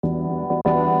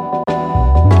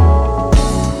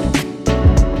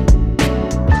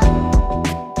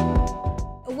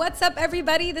What's up,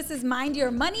 everybody? This is Mind Your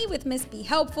Money with Miss Be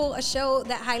Helpful, a show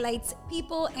that highlights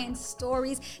people and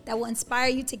stories that will inspire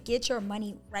you to get your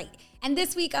money right. And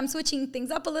this week, I'm switching things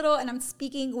up a little, and I'm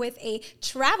speaking with a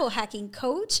travel hacking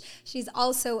coach. She's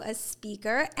also a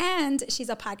speaker, and she's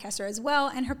a podcaster as well.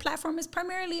 And her platform is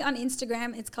primarily on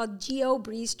Instagram. It's called Geo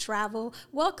Breeze Travel.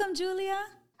 Welcome, Julia.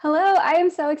 Hello, I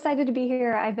am so excited to be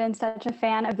here. I've been such a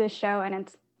fan of this show, and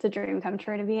it's a dream come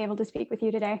true to be able to speak with you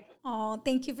today. Oh,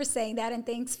 thank you for saying that, and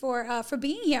thanks for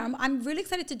being here. I'm really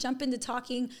excited to jump into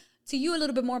talking to you a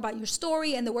little bit more about your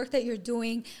story and the work that you're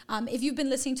doing. If you've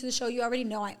been listening to the show, you already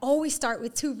know I always start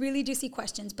with two really juicy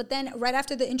questions. But then right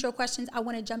after the intro questions, I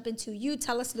want to jump into you.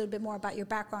 Tell us a little bit more about your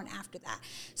background after that.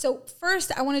 So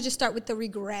first, I want to just start with the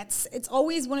regrets. It's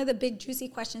always one of the big juicy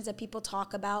questions that people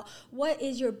talk about. What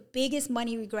is your biggest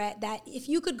money regret that if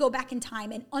you could go back in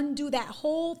time and undo that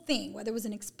whole thing, whether it was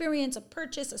an experience, a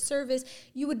purchase, a service,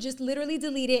 you would just literally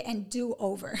delete it and do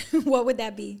over? What would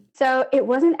that be? So it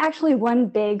wasn't actually one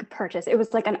big purchase. It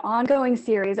was like an ongoing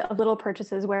series of little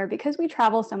purchases where, because we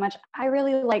travel so much, I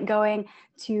really like going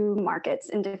to markets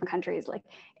in different countries, like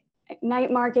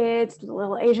night markets,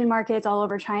 little Asian markets all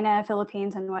over China,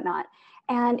 Philippines, and whatnot.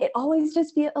 And it always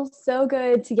just feels so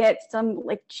good to get some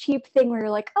like cheap thing where you're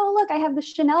like, oh, look, I have the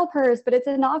Chanel purse, but it's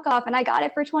a knockoff and I got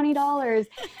it for $20.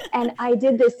 And I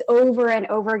did this over and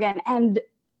over again. And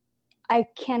I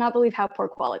cannot believe how poor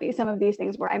quality some of these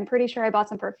things were. I'm pretty sure I bought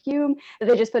some perfume that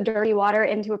they just put dirty water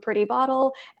into a pretty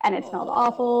bottle and it smelled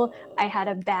awful. I had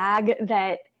a bag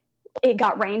that it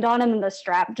got rained on and then the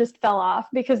strap just fell off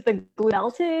because the glue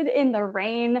melted in the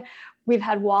rain. We've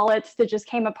had wallets that just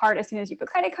came apart as soon as you put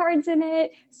credit cards in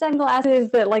it,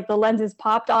 sunglasses that like the lenses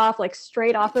popped off like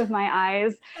straight off of my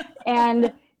eyes.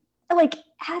 And like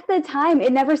at the time,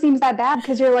 it never seems that bad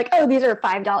because you're like, oh, these are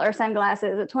 $5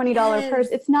 sunglasses, a $20 purse.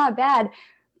 It's not bad.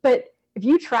 But if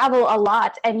you travel a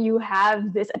lot and you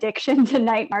have this addiction to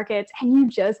night markets and you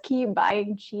just keep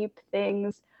buying cheap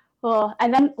things, well,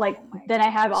 and then then I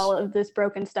have all of this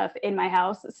broken stuff in my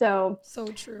house. So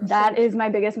true. That is my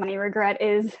biggest money regret,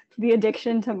 is the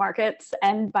addiction to markets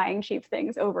and buying cheap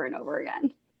things over and over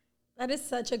again. That is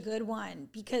such a good one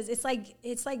because it's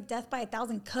like death by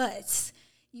 1,000 cuts.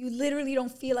 You literally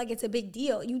don't feel like it's a big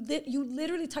deal. You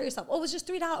literally tell yourself, oh, it was just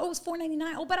 $3. Oh, it was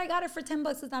 $4.99. Oh, but I got it for $10.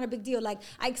 It's not a big deal. Like,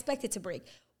 I expect it to break.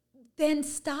 Then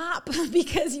stop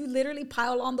because you literally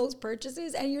pile on those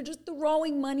purchases and you're just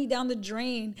throwing money down the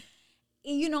drain.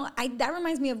 You know, that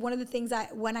reminds me of one of the things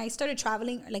when I started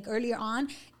traveling, like earlier on,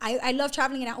 I love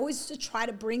traveling and I always used to try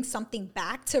to bring something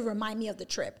back to remind me of the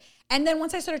trip. And then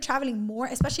once I started traveling more,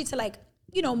 especially to like,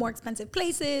 you know, more expensive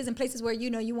places and places where, you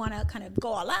know, you want to kind of go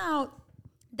all out,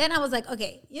 then I was like,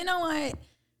 okay, you know what?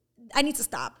 I need to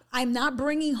stop. I'm not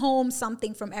bringing home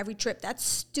something from every trip. That's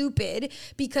stupid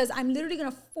because I'm literally going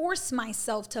to force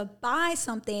myself to buy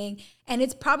something and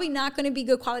it's probably not going to be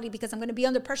good quality because I'm going to be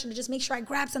under pressure to just make sure I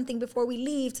grab something before we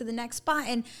leave to the next spot.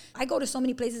 And I go to so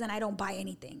many places and I don't buy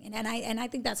anything. And I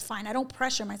think that's fine. I don't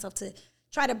pressure myself to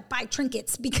try to buy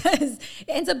trinkets because it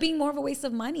ends up being more of a waste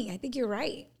of money. I think you're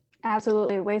right.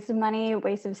 Absolutely. Waste of money,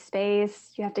 waste of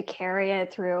space. You have to carry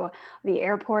it through the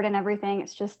airport and everything.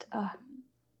 It's just a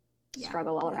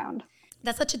struggle all around.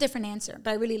 That's such a different answer,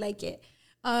 but I really like it.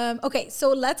 Okay, so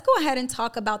let's go ahead and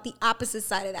talk about the opposite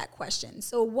side of that question.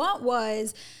 So what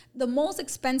was the most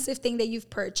expensive thing that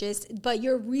you've purchased, but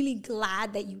you're really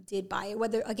glad that you did buy it?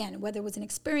 Whether it was an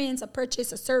experience, a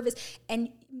purchase, a service, and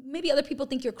maybe other people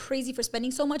think you're crazy for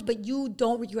spending so much, but you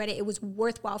don't regret it. It was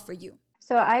worthwhile for you.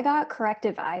 So I got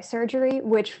corrective eye surgery,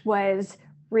 which was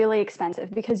really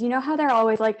expensive because you know how they're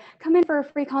always like, come in for a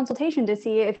free consultation to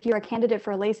see if you're a candidate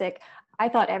for LASIK. I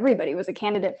thought everybody was a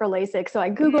candidate for LASIK. So I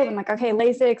Googled, I'm like, okay,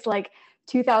 LASIK's like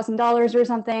 $2,000 or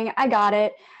something. I got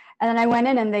it. And then I went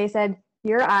in and they said,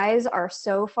 your eyes are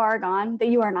so far gone that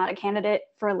you are not a candidate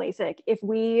for LASIK. If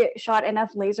we shot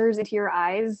enough lasers into your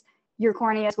eyes, your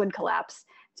corneas would collapse.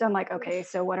 So I'm like, okay,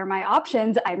 so what are my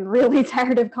options? I'm really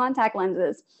tired of contact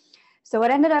lenses. So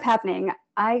what ended up happening,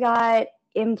 I got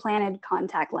implanted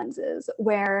contact lenses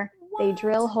where they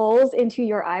drill holes into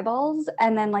your eyeballs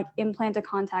and then like implant a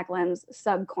contact lens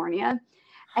subcornea.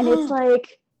 And it's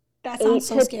like that sounds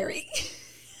so scary.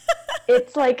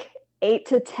 It's like $8,000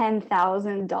 to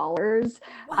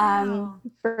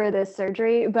 $10,000 for this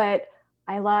surgery. But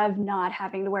I love not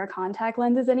having to wear contact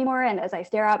lenses anymore. And as I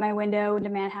stare out my window into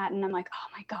Manhattan, I'm like, oh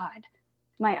my God,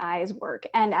 my eyes work.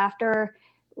 And after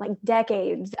like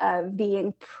decades of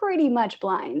being pretty much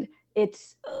blind,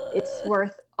 it's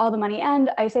worth all the money. And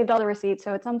I saved all the receipts.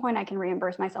 So at some point I can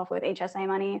reimburse myself with HSA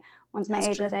money once my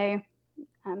HSA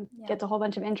gets a whole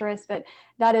bunch of interest. But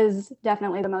that is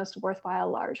definitely the most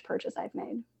worthwhile large purchase I've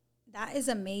made. That is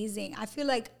amazing. I feel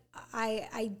like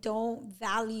I don't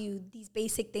value these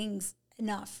basic things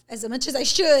enough as much as I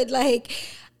should. Like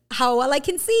how well I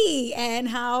can see and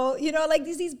how, you know, like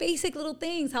these basic little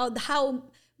things, how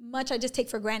much I just take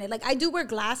for granted. Like I do wear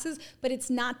glasses, but it's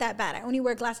not that bad. I only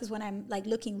wear glasses when I'm like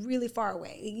looking really far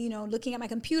away, you know, looking at my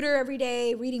computer every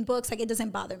day, reading books, like it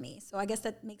doesn't bother me. So I guess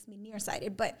that makes me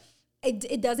nearsighted, but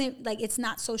it doesn't, like, it's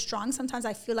not so strong. Sometimes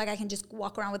I feel like I can just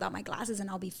walk around without my glasses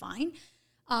and I'll be fine.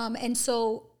 And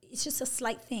so it's just a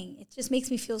slight thing. It just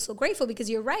makes me feel so grateful because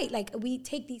you're right. Like we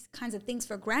take these kinds of things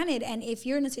for granted. And if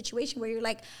you're in a situation where you're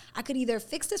like, I could either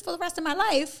fix this for the rest of my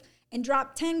life and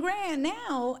drop 10 grand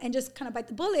now and just kind of bite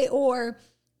the bullet, or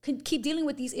could keep dealing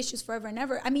with these issues forever and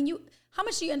ever. I mean, how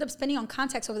much do you end up spending on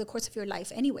contacts over the course of your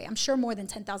life anyway? I'm sure more than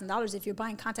 $10,000 if you're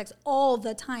buying contacts all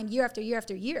the time, year after year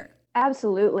after year.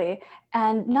 Absolutely.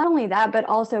 And not only that, but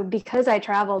also because I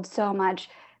traveled so much,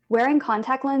 wearing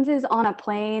contact lenses on a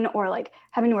plane or like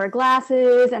having to wear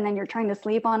glasses and then you're trying to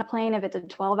sleep on a plane if it's a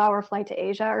 12-hour flight to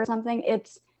Asia or something,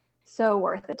 it's so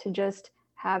worth it to just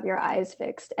have your eyes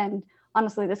fixed. And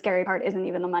honestly, the scary part isn't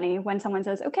even the money. When someone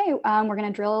says, okay, we're going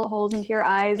to drill holes into your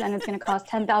eyes and it's going to cost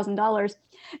 $10,000.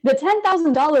 The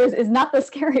 $10,000 is not the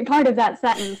scary part of that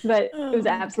sentence, but it was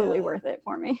absolutely worth it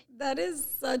for me. That is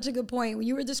such a good point. When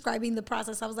you were describing the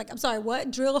process, I was like, I'm sorry,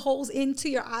 what? Drill holes into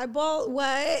your eyeball?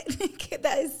 What?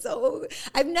 That is so,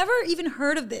 I've never even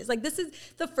heard of this. Like, this is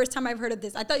the first time I've heard of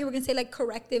this. I thought you were going to say like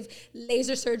corrective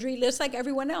laser surgery, just like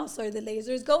everyone else. Or the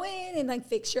lasers go in and like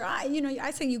fix your eye. You know, your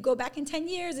eye saying you go back in 10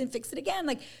 years and fix it again.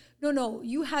 Like, no,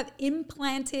 you have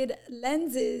implanted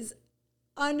lenses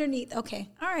underneath. Okay.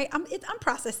 All right. I'm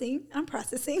processing.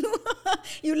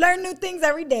 You learn new things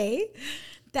every day.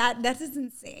 That is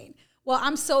insane. Well,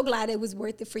 I'm so glad it was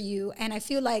worth it for you. And I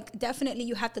feel like definitely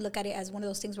you have to look at it as one of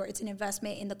those things where it's an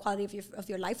investment in the quality of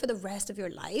your life for the rest of your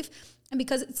life. And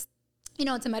because it's, you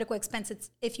know, it's a medical expense.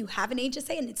 It's if you have an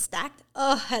HSA and it's stacked,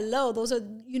 hello. Those are,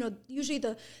 you know, usually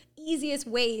the easiest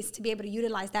ways to be able to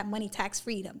utilize that money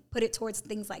tax-free to put it towards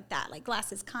things like that, like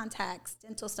glasses, contacts,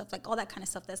 dental stuff, like all that kind of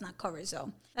stuff that's not covered.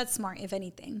 So that's smart, if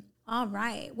anything. All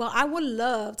right. Well, I would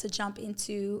love to jump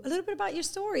into a little bit about your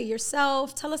story,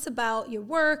 yourself. Tell us about your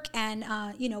work and,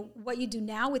 you know, what you do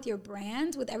now with your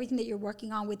brand, with everything that you're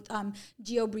working on with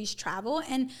GeoBreeze Travel.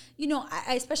 And, you know,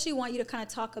 I especially want you to kind of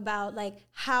talk about like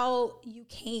how you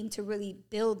came to really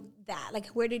build that. Like,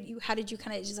 how did you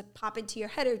kind of just like pop into your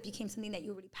head, or it became something that you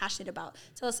were really passionate about?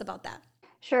 Tell us about that.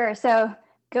 Sure. So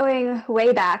going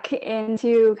way back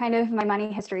into kind of my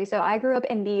money history. So I grew up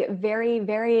in the very,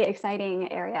 very exciting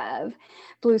area of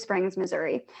Blue Springs,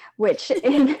 Missouri, which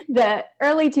in the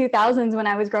early 2000s when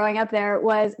I was growing up there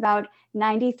was about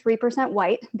 93%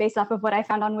 white based off of what I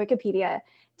found on Wikipedia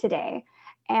today.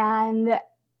 And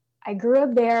I grew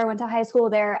up there, went to high school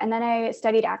there, and then I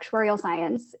studied actuarial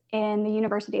science in the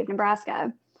University of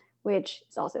Nebraska, which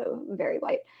is also very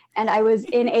white. And I was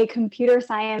in a computer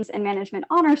science and management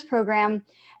honors program.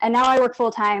 And now I work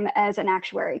full-time as an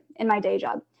actuary in my day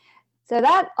job. So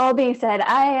that all being said,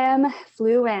 I am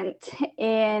fluent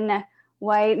in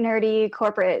white, nerdy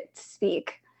corporate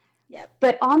speak. Yep.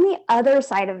 But on the other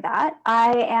side of that,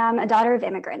 I am a daughter of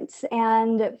immigrants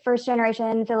and first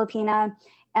generation Filipina.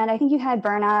 And I think you had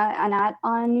Berna Anat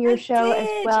on your show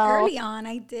as well. Early on,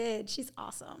 I did. She's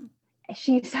awesome.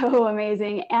 She's so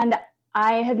amazing. And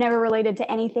I have never related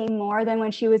to anything more than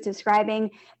when she was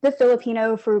describing the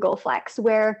Filipino frugal flex,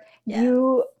 where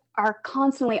you are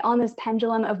constantly on this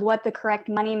pendulum of what the correct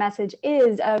money message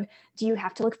is of, do you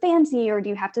have to look fancy or do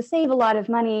you have to save a lot of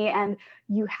money? And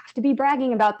you have to be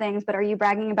bragging about things, but are you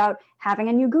bragging about having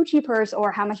a new Gucci purse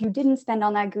or how much you didn't spend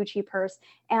on that Gucci purse?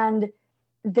 And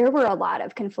there were a lot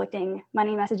of conflicting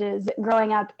money messages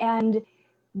growing up, and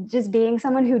just being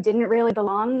someone who didn't really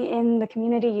belong in the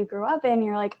community you grew up in,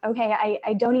 you're like, okay,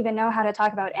 I don't even know how to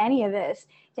talk about any of this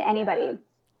to anybody.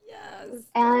 Yes.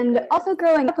 And also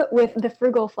growing up with the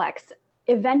frugal flex,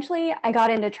 eventually I got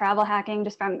into travel hacking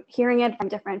just from hearing it from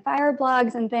different fire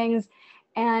blogs and things.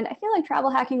 And I feel like travel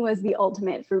hacking was the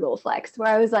ultimate frugal flex,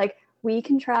 where I was like, we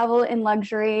can travel in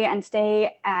luxury and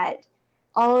stay at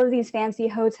all of these fancy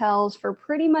hotels for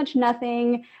pretty much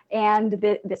nothing. And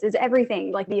this is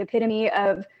everything, like the epitome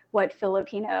of what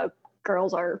Filipino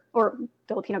girls are, or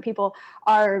Filipino people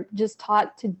are just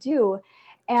taught to do.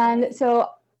 And so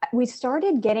we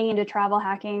started getting into travel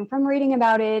hacking from reading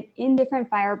about it in different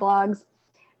fire blogs.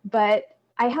 But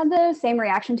I had the same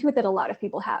reaction to it that a lot of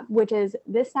people have, which is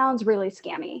this sounds really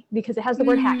scammy because it has the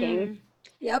word hacking.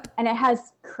 Yep. And it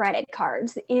has credit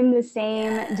cards in the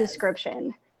same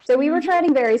description. So we were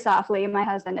treading very softly, my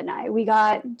husband and I. We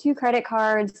got 2 credit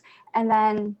cards, and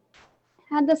then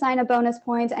had the sign-up bonus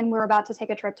points, and we're about to take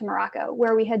a trip to Morocco,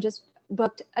 where we had just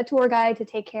booked a tour guide to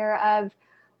take care of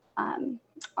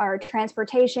our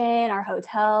transportation, our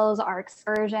hotels, our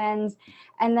excursions.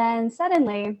 And then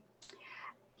suddenly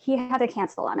he had to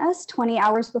cancel on us 20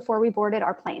 hours before we boarded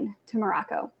our plane to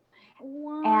Morocco.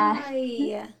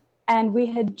 Why? And we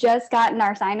had just gotten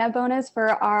our sign-up bonus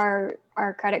for our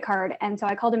credit card. And so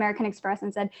I called American Express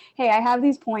and said, hey, I have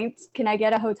these points. Can I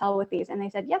get a hotel with these? And they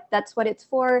said, yep, that's what it's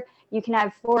for. You can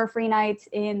have 4 free nights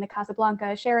in the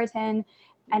Casablanca Sheraton.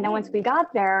 And then once we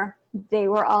got there, they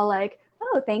were all like,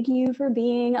 oh, thank you for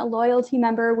being a loyalty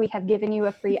member. We have given you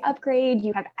a free upgrade.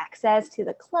 You have access to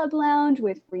the club lounge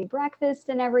with free breakfast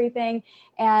and everything.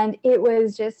 And it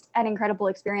was just an incredible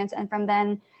experience. And from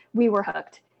then we were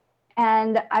hooked.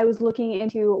 And I was looking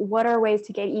into what are ways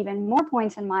to get even more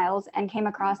points and miles, and came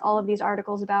across all of these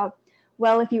articles about,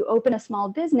 well, if you open a small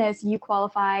business, you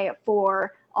qualify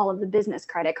for all of the business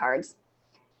credit cards.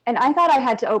 And I thought I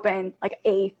had to open like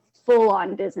a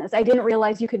full-on business. I didn't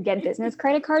realize you could get business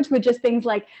credit cards with just things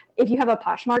like if you have a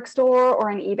Poshmark store or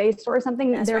an eBay store or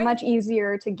something. That's they're right. Much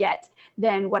easier to get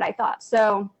than what I thought.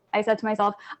 So I said to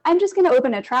myself, I'm just going to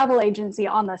open a travel agency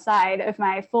on the side of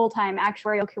my full-time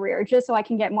actuarial career just so I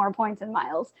can get more points and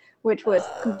miles, which was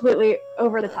completely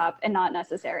over the top and not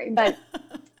necessary. But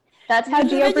that's how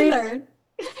GeoBreeze.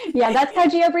 Yeah, that's how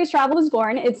GeoBreeze Travel was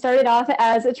born. It started off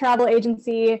as a travel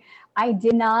agency. I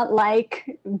did not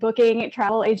like booking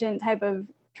travel agent type of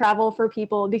travel for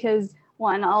people because,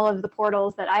 one, all of the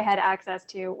portals that I had access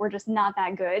to were just not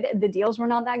that good. The deals were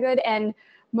not that good. And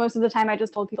most of the time I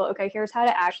just told people, okay, here's how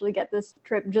to actually get this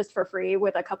trip just for free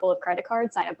with a couple of credit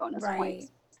cards, sign up bonus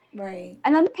points. Right.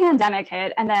 And then the pandemic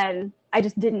hit, and then I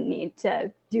just didn't need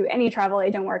to do any travel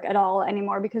agent work at all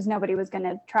anymore because nobody was going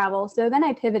to travel. So then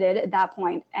I pivoted at that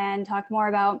point and talked more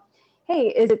about, hey,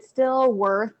 is it still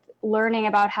worth learning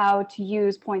about how to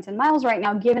use points and miles right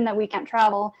now, given that we can't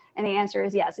travel? And the answer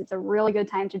is yes. It's a really good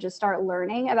time to just start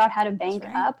learning about how to bank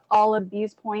up all of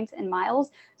these points and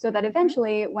miles so that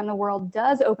eventually when the world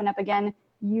does open up again,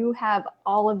 you have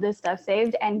all of this stuff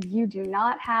saved and you do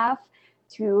not have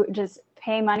to just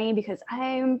pay money, because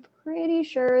I'm pretty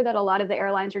sure that a lot of the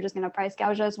airlines are just going to price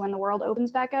gouge us when the world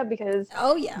opens back up because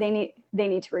they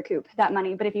need to recoup that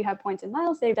money. But if you have points and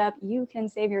miles saved up, you can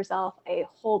save yourself a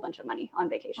whole bunch of money on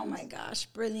vacations. Oh my gosh,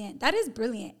 brilliant. That is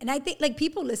brilliant. And I think like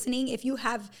people listening, if you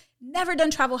have never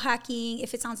done travel hacking,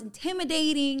 if it sounds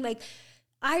intimidating, like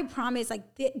I promise, like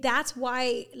that's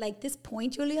why like this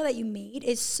point, Julia, that you made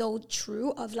is so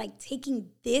true of like taking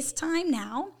this time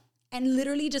now and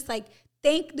literally just like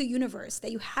thank the universe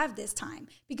that you have this time,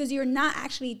 because you're not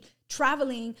actually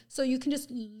traveling so you can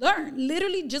just learn,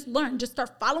 literally just learn, just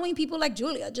start following people like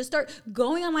Julia, just start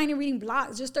going online and reading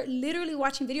blogs, just start literally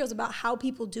watching videos about how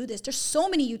people do this. There's so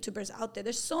many YouTubers out there.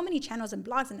 There's so many channels and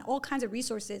blogs and all kinds of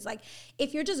resources. Like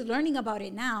if you're just learning about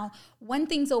it now, when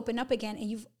things open up again and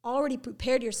you've already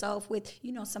prepared yourself with,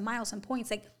 you know, some miles and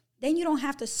points, like then you don't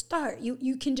have to start.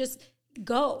 You can just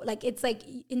go. Like it's like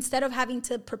instead of having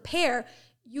to prepare,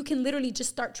 you can literally just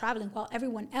start traveling while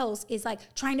everyone else is like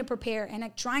trying to prepare and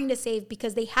like trying to save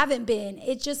because they haven't been.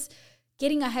 It's just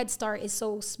getting a head start is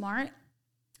so smart.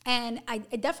 And I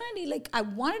definitely like, I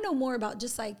want to know more about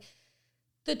just like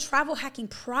the travel hacking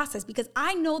process, because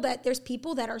I know that there's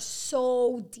people that are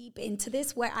so deep into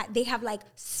this where they have like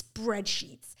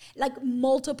spreadsheets, like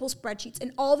multiple spreadsheets,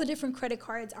 and all the different credit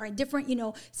cards are in different, you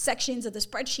know, sections of the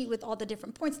spreadsheet with all the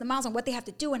different points, the miles, and what they have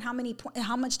to do and how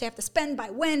much they have to spend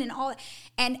by when and all.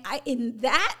 And in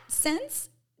that sense,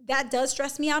 that does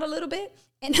stress me out a little bit.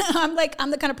 And I'm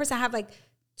the kind of person I have like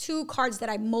 2 cards that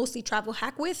I mostly travel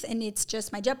hack with, and it's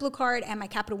just my JetBlue card and my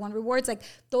Capital One Rewards. Like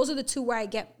those are the 2 where I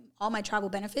get all my travel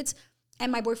benefits,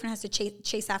 and my boyfriend has to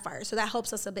chase Sapphire, so that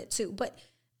helps us a bit too. But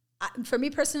for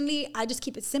me personally, I just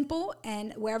keep it simple,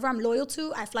 and wherever I'm loyal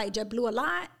to, I fly JetBlue a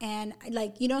lot, and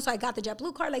so I got the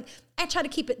JetBlue card. Like I try to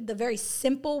keep it the very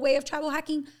simple way of travel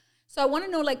hacking. So I want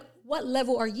to know, like, what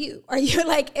level are you? Are you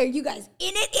guys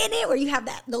in it, where you have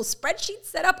those spreadsheets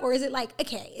set up, or is it like,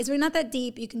 okay, it's really not that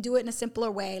deep, you can do it in a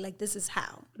simpler way, like this is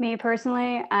how? Me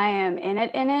personally, I am in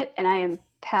it, and I am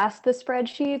past the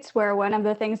spreadsheets, where one of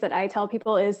the things that I tell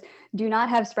people is do not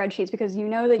have spreadsheets, because you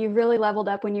know that you've really leveled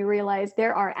up when you realize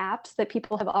there are apps that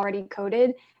people have already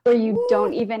coded where you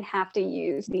don't even have to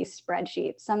use these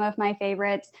spreadsheets. Some of my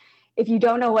favorites, if you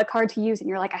don't know what card to use and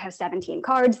you're like, I have 17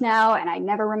 cards now and I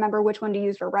never remember which one to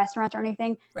use for restaurants or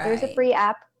anything, there's a free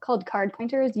app called Card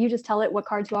Pointers. You just tell it what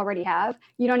cards you already have.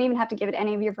 You don't even have to give it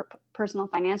any of your personal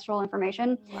financial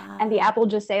information. Wow. And the app will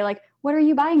just say, like, what are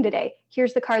you buying today?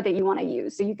 Here's the card that you want to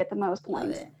use, so you get the most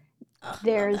points. Oh, love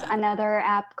There's that. another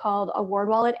app called Award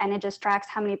Wallet, and it just tracks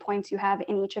how many points you have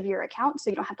in each of your accounts. So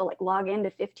you don't have to like log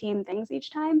into 15 things each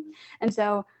time. And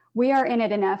so we are in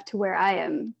it enough to where I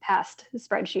am past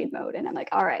spreadsheet mode. And I'm like,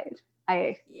 all right,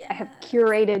 I have Yes.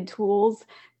 curated tools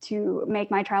to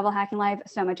make my travel hacking life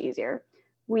so much easier.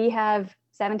 We have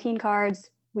 17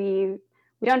 cards. We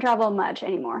don't travel much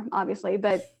anymore, obviously,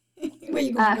 but Where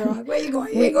you going, girl? Where you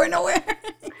going? You ain't we going nowhere.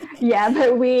 yeah,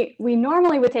 but we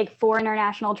normally would take 4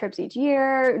 international trips each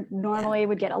year. Yeah. Normally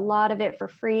would get a lot of it for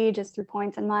free just through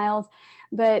points and miles.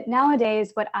 But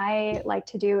nowadays, what I like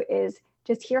to do is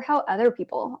just hear how other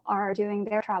people are doing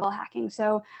their travel hacking.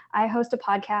 So I host a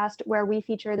podcast where we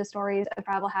feature the stories of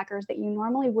travel hackers that you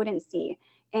normally wouldn't see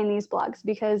in these blogs,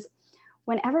 because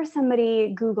whenever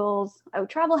somebody Googles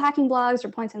travel hacking blogs or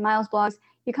points and miles blogs,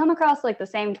 you come across like the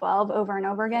same 12 over and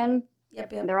over again. Yep.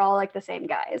 They're all like the same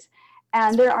guys.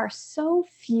 And there are so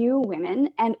few women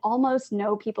and almost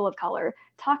no people of color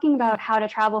talking about how to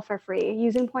travel for free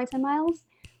using points and miles,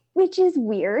 which is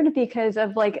weird because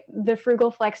of like the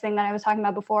frugal flex thing that I was talking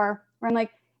about before, where I'm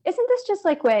like, isn't this just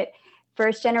like what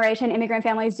first generation immigrant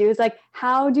families do? Is like,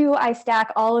 how do I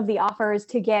stack all of the offers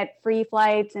to get free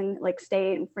flights and like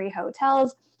stay in free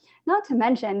hotels? Not to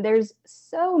mention, there's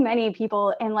so many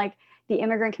people in like the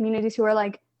immigrant communities who are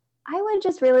like, I would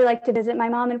just really like to visit my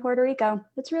mom in Puerto Rico.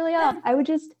 That's really all. I would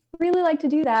just really like to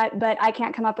do that, but I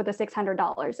can't come up with the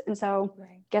 $600. And so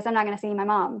guess I'm not going to see my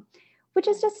mom, which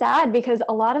is just sad because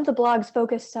a lot of the blogs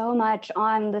focus so much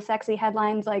on the sexy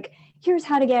headlines like, here's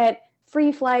how to get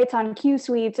free flights on Q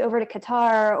suites over to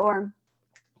Qatar, or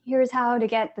here's how to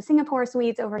get the Singapore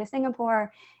suites over to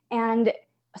Singapore. And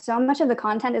so much of the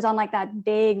content is on like that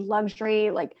big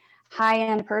luxury, like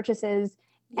high-end purchases.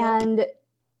 Yep. And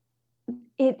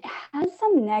it has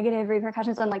some negative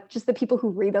repercussions on like just the people who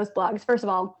read those blogs. First of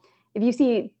all, if you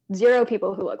see 0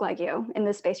 people who look like you in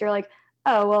this space, you're like,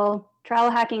 oh, well,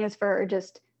 travel hacking is for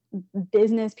just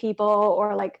business people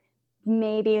or like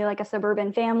maybe like a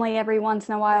suburban family every once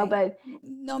in a while. But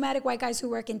nomadic white guys who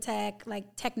work in tech, like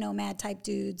tech nomad type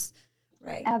dudes.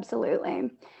 Right.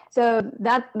 Absolutely. So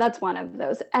that's one of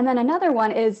those. And then another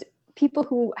one is people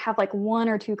who have like 1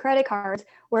 or 2 credit cards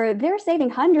where they're saving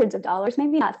hundreds of dollars,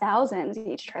 maybe not thousands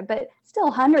each trip, but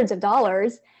still hundreds of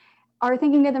dollars, are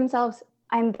thinking to themselves,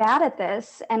 I'm bad at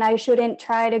this and I shouldn't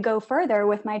try to go further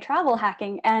with my travel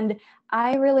hacking. And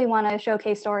I really want to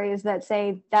showcase stories that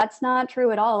say that's not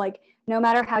true at all. Like, no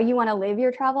matter how you want to live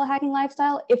your travel hacking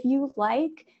lifestyle, if you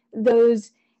like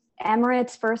those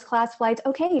Emirates first class flights,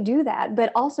 okay, do that.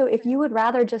 But also, if you would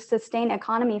rather just sustain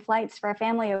economy flights for a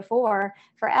family of 4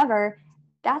 forever,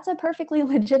 that's a perfectly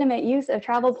legitimate use of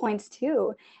travel points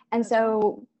too. And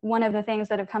so one of the things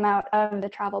that have come out of the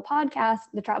travel podcast,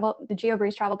 the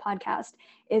GeoBreeze travel podcast,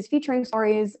 is featuring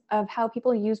stories of how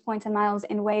people use points and miles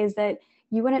in ways that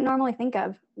you wouldn't normally think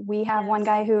of. We have one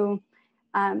guy who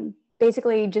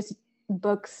basically just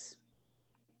books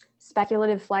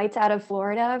speculative flights out of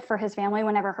Florida for his family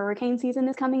whenever hurricane season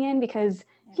is coming in, because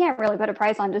you can't really put a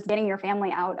price on just getting your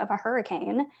family out of a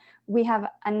hurricane. We have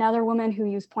another woman who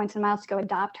used points and miles to go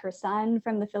adopt her son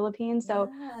from the Philippines. So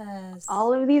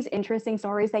all of these interesting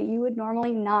stories that you would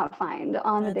normally not find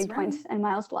on the big points and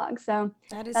miles blog. So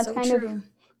that's so true.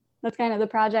 That's kind of the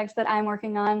projects that I'm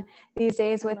working on these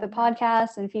days with the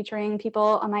podcast and featuring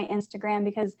people on my Instagram,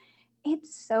 because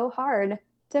it's so hard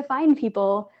to find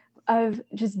people of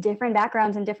just different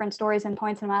backgrounds and different stories and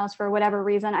points and miles for whatever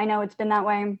reason. I know it's been that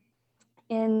way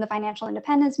in the financial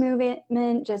independence movement,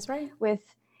 just with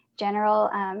general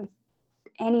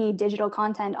any digital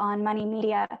content on money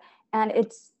media, and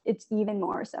it's even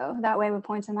more so that way with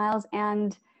points and miles.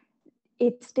 And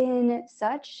it's been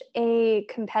such a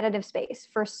competitive space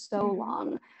for so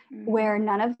long, where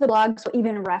none of the blogs will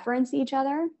even reference each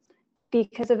other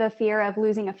because of a fear of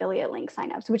losing affiliate link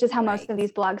signups, which is how most of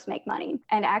these blogs make money.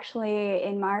 And actually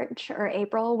in March or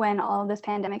April, when all of this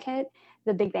pandemic hit,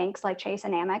 the big banks like Chase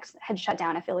and Amex had shut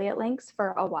down affiliate links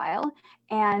for a while,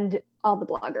 and all the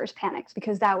bloggers panicked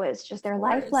because that was just their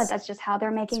lifeblood. That's just how they're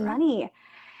making money.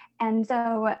 And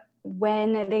so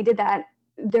when they did that,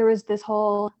 there was this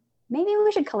whole, maybe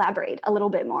we should collaborate a little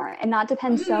bit more and not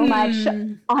depend so much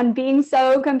on being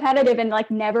so competitive and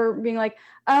like never being like,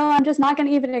 oh, I'm just not going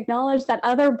to even acknowledge that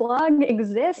other blog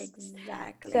exists.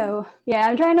 Exactly. So yeah,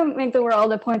 I'm trying to make the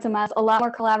world of points and miles a lot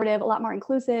more collaborative, a lot more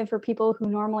inclusive for people who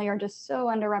normally are just so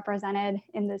underrepresented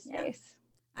in this space.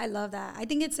 I love that. I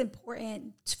think it's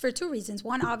important for two reasons.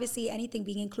 One, obviously, anything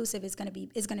being inclusive is going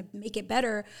to make it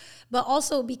better, but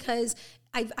also because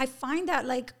I find that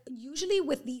like usually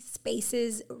with these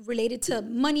spaces related to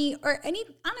money or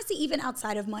honestly, even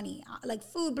outside of money, like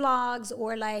food blogs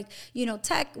or like,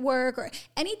 tech work or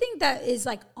anything that is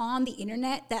like on the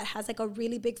internet that has like a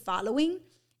really big following,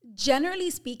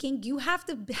 generally speaking, you have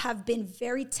to have been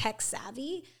very tech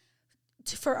savvy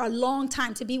for a long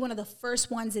time to be one of the first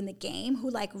ones in the game who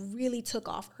like really took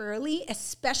off early,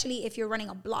 especially if you're running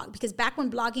a blog, because back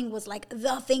when blogging was like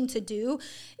the thing to do,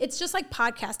 it's just like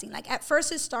podcasting. Like at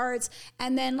first it starts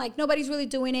and then like nobody's really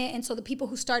doing it. And so the people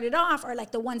who started off are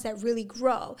like the ones that really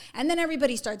grow. And then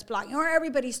everybody starts blogging or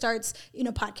everybody starts,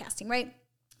 podcasting, right?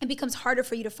 It becomes harder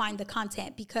for you to find the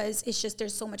content because it's just,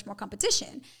 there's so much more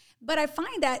competition. But I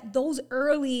find that those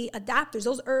early adapters,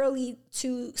 those early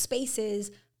to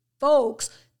spaces, folks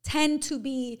tend to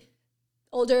be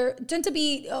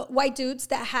white dudes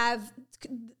that have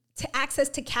access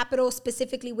to capital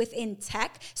specifically within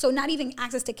tech. So not even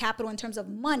access to capital in terms of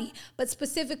money, but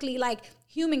specifically like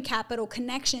human capital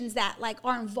connections that like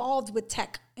are involved with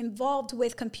tech, involved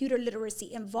with computer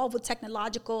literacy, involved with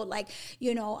technological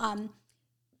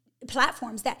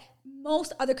platforms that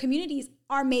most other communities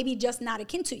are maybe just not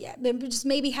akin to yet. They just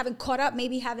maybe haven't caught up,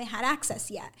 maybe haven't had access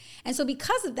yet. And so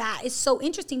because of that, it's so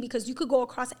interesting because you could go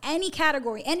across any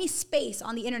category, any space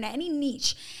on the internet, any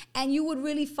niche, and you would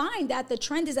really find that the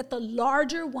trend is that the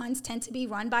larger ones tend to be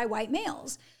run by white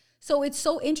males. So it's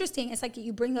so interesting. It's like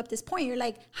you bring up this point. You're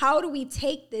like, how do we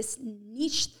take this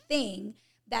niche thing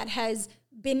that has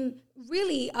been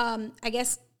really,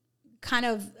 kind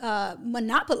of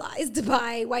monopolized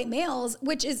by white males,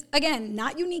 which is, again,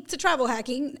 not unique to travel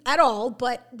hacking at all,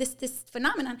 but this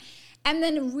phenomenon, and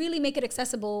then really make it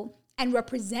accessible and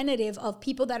representative of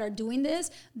people that are doing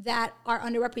this, that are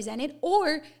underrepresented,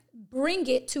 or bring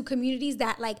it to communities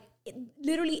that like,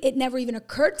 it never even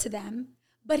occurred to them,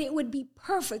 but it would be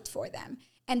perfect for them.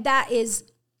 And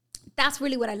that's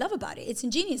really what I love about it. It's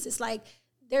ingenious. It's like,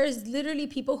 there's literally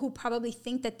people who probably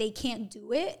think that they can't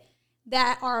do it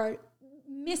that are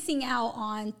missing out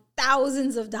on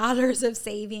thousands of dollars of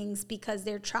savings because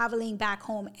they're traveling back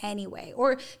home anyway,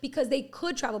 or because they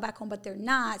could travel back home, but they're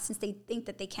not, since they think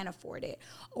that they can't afford it,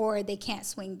 or they can't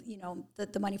swing,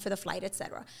 the money for the flight,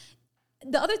 etc.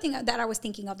 The other thing that I was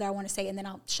thinking of that I want to say, and then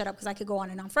I'll shut up because I could go on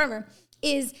and on forever,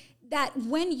 is that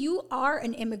when you are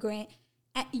an immigrant,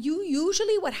 you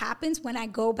usually, what happens when I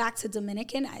go back to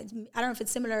Dominican, I don't know if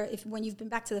it's similar, if when you've been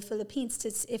back to the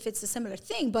Philippines, if it's a similar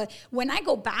thing, but when I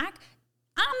go back,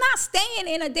 I'm not staying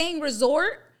in a dang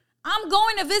resort. I'm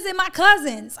going to visit my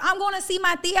cousins. I'm going to see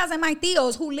my tias and my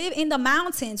tios who live in the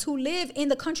mountains, who live in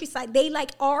the countryside. They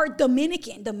like are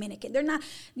Dominican. They're not,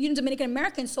 Dominican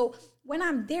American. So when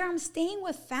I'm there, I'm staying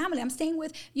with family. I'm staying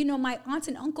with, my aunts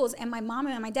and uncles and my mom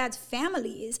and my dad's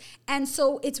families. And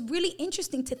so it's really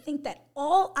interesting to think that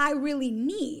all I really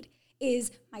need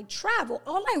is my travel.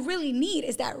 All I really need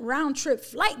is that round trip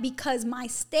flight, because my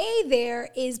stay there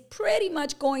is pretty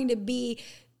much going to be,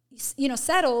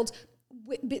 settled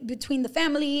between the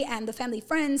family and the family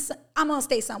friends. I'm gonna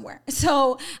stay somewhere.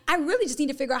 So I really just need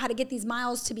to figure out how to get these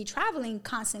miles to be traveling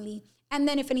constantly. And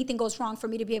then if anything goes wrong, for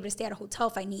me to be able to stay at a hotel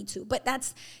if I need to. But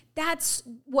that's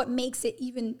what makes it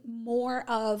even more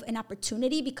of an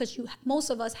opportunity, because most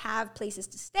of us have places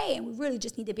to stay, and we really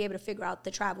just need to be able to figure out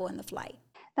the travel and the flight.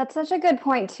 That's such a good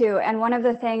point too. And one of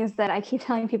the things that I keep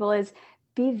telling people is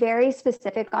be very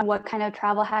specific on what kind of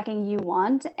travel hacking you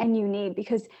want and you need,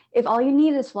 because if all you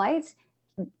need is flights,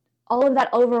 all of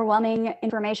that overwhelming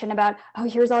information about, oh,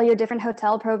 here's all your different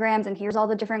hotel programs and here's all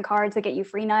the different cards that get you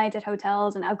free nights at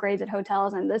hotels and upgrades at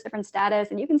hotels and this different status,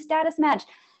 and you can status match.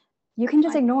 You can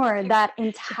just ignore that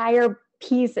entire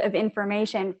piece of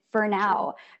information for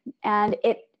now. And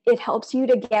it helps you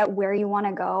to get where you want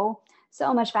to go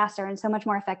so much faster and so much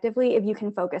more effectively if you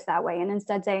can focus that way and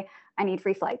instead say, I need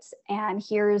free flights. And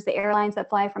here's the airlines that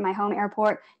fly from my home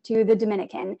airport to the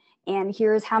Dominican. And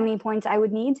here's how many points I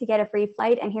would need to get a free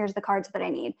flight. And here's the cards that I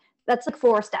need. That's like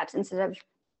 4 steps instead of,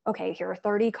 okay, here are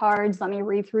 30 cards. Let me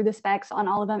read through the specs on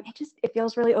all of them. It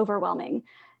feels really overwhelming.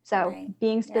 So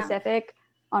being specific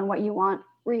on what you want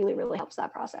really, really helps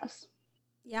that process.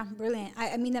 Yeah, brilliant.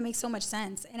 I mean, that makes so much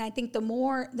sense. And I think the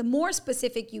more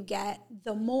specific you get,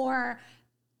 the more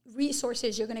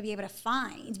resources you're going to be able to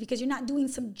find, because you're not doing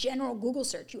some general Google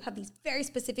search. You have these very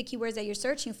specific keywords that you're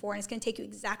searching for, and it's going to take you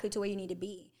exactly to where you need to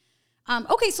be.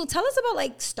 Okay, so tell us about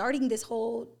like starting this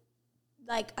whole,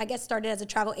 like, I guess started as a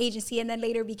travel agency and then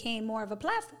later became more of a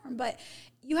platform. But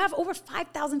you have over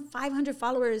 5,500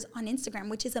 followers on Instagram,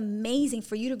 which is amazing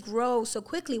for you to grow so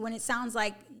quickly when it sounds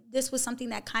like this was something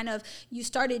that kind of you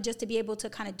started just to be able to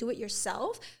kind of do it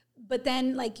yourself. But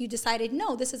then like you decided,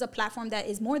 no, this is a platform that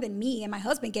is more than me and my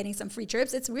husband getting some free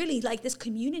trips. It's really like this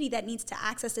community that needs to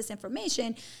access this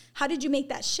information. How did you make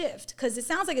that shift? Because it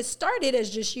sounds like it started as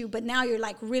just you, but now you're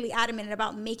like really adamant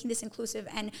about making this inclusive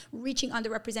and reaching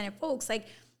underrepresented folks. Like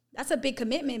that's a big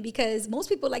commitment, because most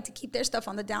people like to keep their stuff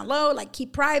on the down low, like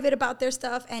keep private about their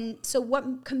stuff. And so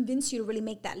what convinced you to really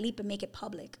make that leap and make it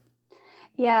public?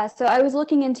 Yeah, so I was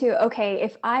looking into, okay,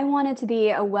 if I wanted to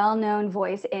be a well-known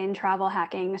voice in travel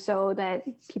hacking so that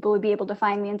people would be able to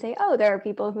find me and say, oh, there are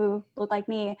people who look like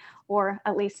me, or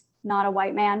at least not a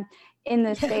white man in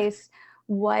this space,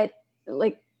 what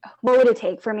would it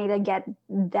take for me to get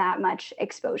that much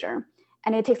exposure?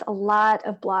 And it takes a lot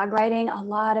of blog writing, a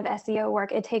lot of SEO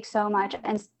work. It takes so much.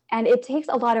 And it takes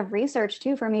a lot of research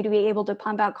too for me to be able to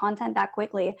pump out content that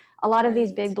quickly. A lot of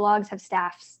these big blogs have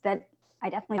staffs that I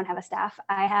definitely don't have a staff.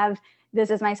 I have this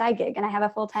as my side gig, and I have a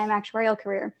full-time actuarial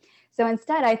career. So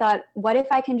instead I thought, what if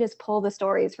I can just pull the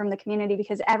stories from the community,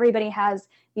 because everybody has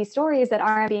these stories that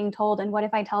aren't being told. And what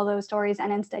if I tell those stories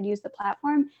and instead use the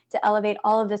platform to elevate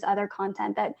all of this other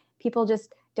content that people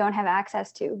just don't have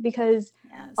access to? Because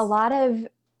a lot of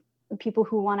people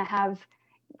who want to have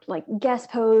like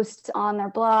guest posts on their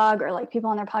blog or like people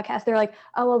on their podcast, they're like,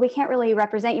 oh, well, we can't really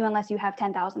represent you unless you have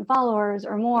 10,000 followers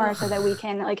or more so that we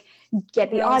can like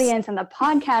get the audience and the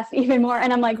podcast even more.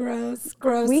 And I'm like, gross.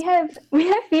 We have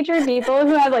featured people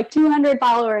who have like 200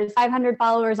 followers, 500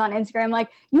 followers on Instagram. Like,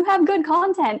 you have good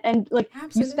content, and like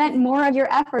you spent more of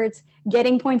your efforts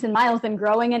getting points and miles than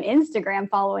growing an Instagram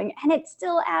following, and it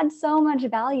still adds so much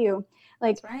value.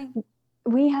 Like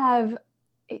we have,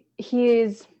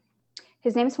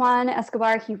 his name's Juan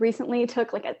Escobar. He recently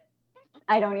took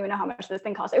I don't even know how much this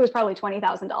thing cost. It was probably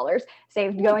 $20,000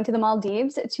 saved going to the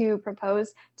Maldives to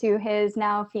propose to his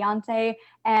now fiance.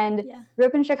 And grew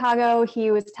up in Chicago. He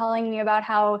was telling me about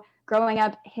how growing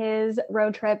up, his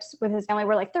road trips with his family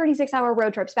were like 36-hour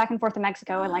road trips back and forth to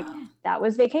Mexico. And like that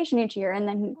was vacation each year. And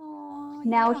then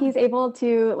now he's able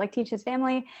to like teach his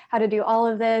family how to do all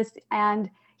of this.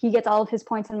 And he gets all of his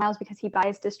points and miles because he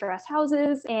buys distressed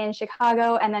houses in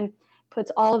Chicago and then puts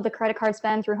all of the credit card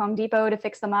spend through Home Depot to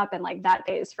fix them up, and like that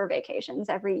pays for vacations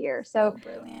every year. So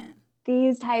brilliant.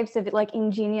 These types of like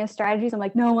ingenious strategies, I'm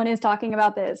like, no one is talking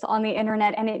about this on the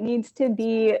internet, and it needs to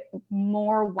be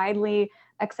more widely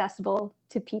accessible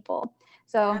to people.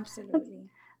 So absolutely,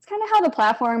 that's kind of how the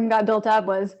platform got built up.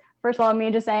 Was first of all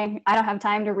me just saying, I don't have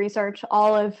time to research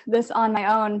all of this on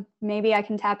my own. Maybe I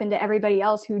can tap into everybody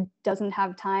else who doesn't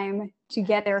have time to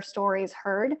get their stories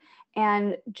heard.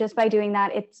 And just by doing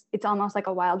that, it's almost like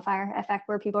a wildfire effect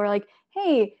where people are like,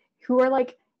 hey,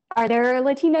 are there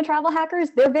Latina travel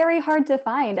hackers? They're very hard to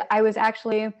find. I was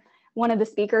actually one of the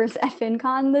speakers at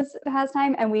FinCon this past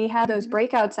time, and we had those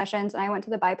breakout sessions, and I went to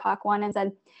the BIPOC one and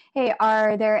said, hey,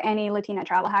 are there any Latina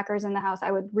travel hackers in the house?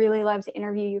 I would really love to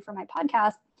interview you for my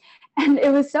podcast. And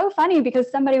it was so funny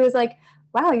because somebody was like,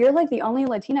 wow, you're like the only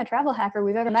Latina travel hacker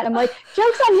we've ever met. I'm like,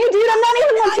 joke's on you, dude. I'm not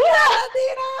even Latina.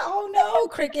 Oh no,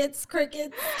 crickets.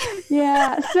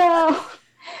 Yeah, so.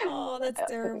 Oh, that's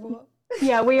terrible.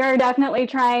 Yeah, we are definitely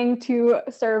trying to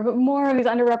serve more of these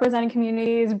underrepresented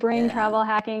communities, bring travel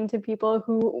hacking to people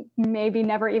who maybe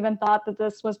never even thought that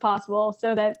this was possible,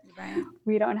 so that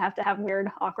we don't have to have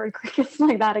weird, awkward crickets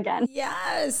like that again.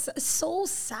 Yes, so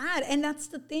sad. And that's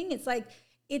the thing. It's like,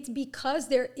 it's because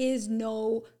there is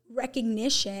no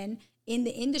recognition in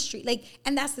the industry.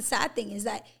 And that's the sad thing, is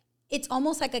that it's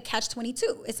almost like a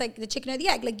catch-22. It's like the chicken or the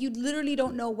egg. Like, you literally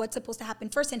don't know what's supposed to happen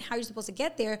first and how you're supposed to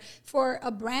get there. For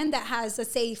a brand that has,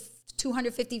 let's say,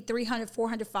 250, 300,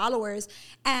 400 followers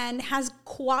and has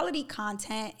quality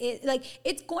content,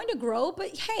 it's going to grow.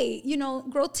 But hey,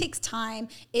 growth takes time.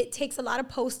 It takes a lot of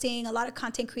posting, a lot of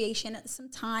content creation, some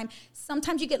time.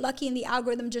 Sometimes you get lucky and the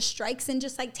algorithm just strikes and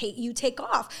just take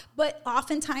off. But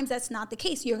oftentimes that's not the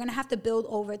case. You're going to have to build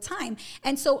over time.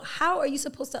 And so how are you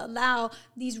supposed to allow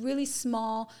these really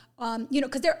small,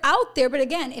 because they're out there, but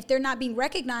again, if they're not being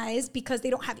recognized because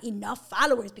they don't have enough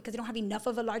followers, because they don't have enough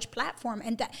of a large platform,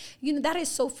 and that, that is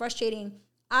so frustrating.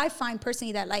 I find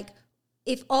personally that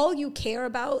if all you care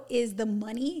about is the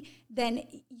money, then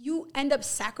you end up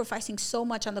sacrificing so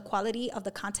much on the quality of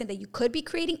the content that you could be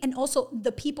creating, and also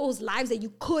the people's lives that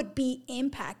you could be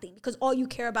impacting, because all you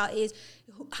care about is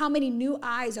how many new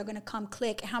eyes are going to come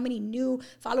click, how many new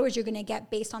followers you're going to get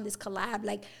based on this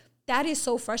collab. That is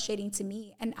so frustrating to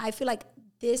me. And I feel like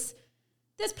this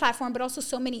platform, but also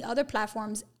so many other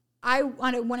platforms, I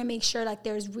want to make sure like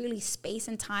there's really space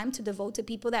and time to devote to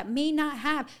people that may not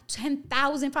have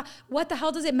 10,000 followers. What the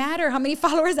hell does it matter how many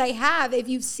followers I have? If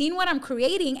you've seen what I'm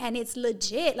creating and it's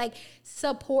legit, like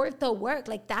support the work.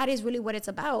 Like that is really what it's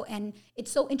about. And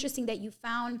it's so interesting that you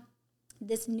found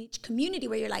this niche community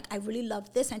where you're like, I really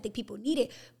love this and I think people need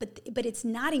it, but it's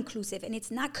not inclusive and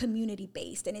it's not community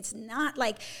based and it's not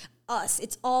like us.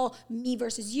 It's all me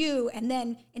versus you. And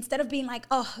then instead of being like,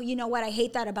 oh, you know what, I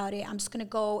hate that about it, I'm just gonna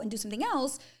go and do something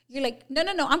else, you're like, no,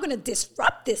 I'm gonna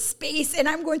disrupt this space and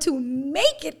I'm going to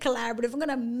make it collaborative. I'm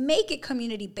gonna make it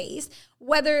community based.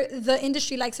 Whether the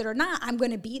industry likes it or not, I'm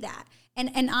gonna be that.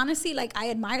 And honestly, like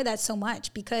I admire that so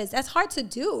much because that's hard to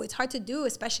do. It's hard to do,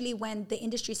 especially when the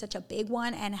industry is such a big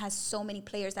one and has so many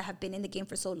players that have been in the game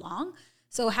for so long.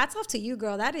 So hats off to you,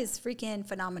 girl. That is freaking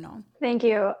phenomenal. Thank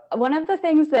you. One of the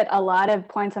things that a lot of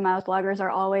Points of Miles bloggers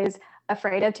are always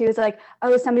afraid of too is like,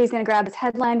 oh, somebody's going to grab this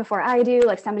headline before I do.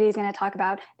 Like somebody's going to talk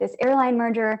about this airline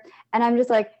merger. And I'm just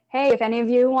like, hey, if any of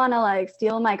you want to like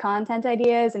steal my content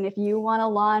ideas and if you want to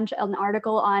launch an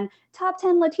article on top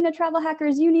 10 Latina travel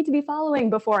hackers you need to be following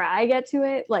before I get to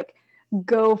it, like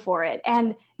go for it.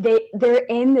 And they're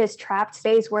in this trapped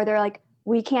space where they're like,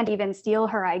 we can't even steal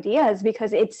her ideas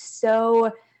because it's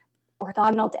so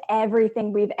orthogonal to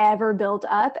everything we've ever built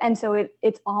up. And so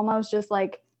it's almost just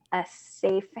like a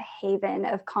safe haven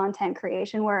of content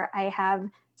creation where I have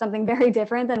something very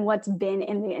different than what's been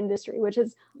in the industry, which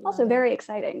is also very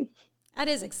exciting. That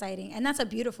is exciting. And that's a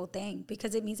beautiful thing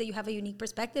because it means that you have a unique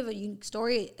perspective, a unique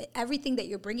story. Everything that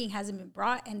you're bringing hasn't been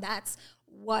brought. And that's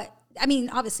what, I mean,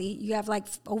 obviously you have like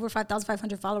over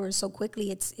 5,500 followers so quickly.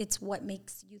 It's what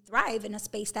makes you thrive in a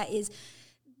space that is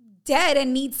dead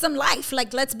and needs some life.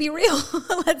 Like, let's be real.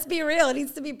 Let's be real. It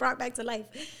needs to be brought back to life.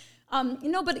 But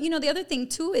the other thing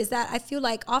too is that I feel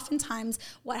like oftentimes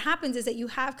what happens is that you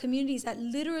have communities that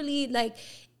literally like,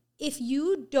 if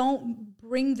you don't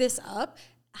bring this up,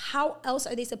 how else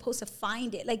are they supposed to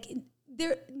find it? Like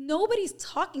nobody's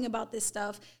talking about this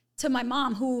stuff to my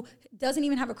mom who doesn't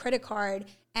even have a credit card.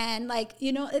 And like,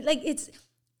 it's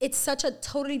such a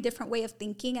totally different way of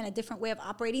thinking and a different way of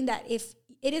operating that if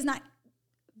it is not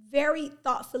very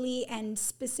thoughtfully and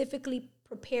specifically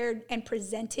prepared and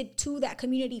presented to that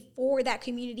community for that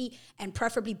community and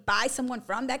preferably by someone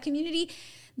from that community,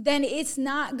 then it's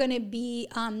not going to be,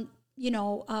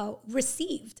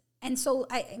 received. And so,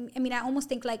 I almost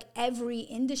think like every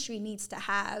industry needs to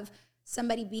have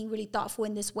somebody being really thoughtful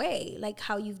in this way, like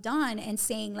how you've done and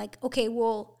saying like, okay,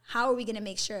 well, how are we going to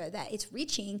make sure that it's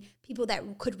reaching people that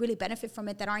could really benefit from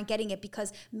it that aren't getting it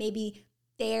because maybe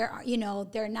they're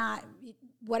not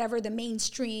whatever the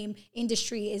mainstream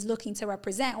industry is looking to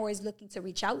represent or is looking to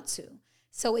reach out to.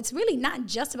 So it's really not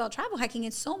just about travel hacking.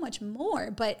 It's so much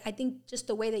more. But I think just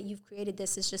the way that you've created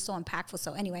this is just so impactful.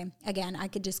 So anyway, again, I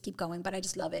could just keep going, but I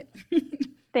just love it.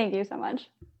 Thank you so much.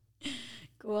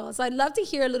 Cool. So I'd love to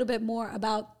hear a little bit more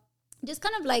about just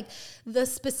kind of like the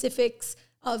specifics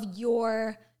of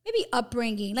your maybe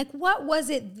upbringing. Like what was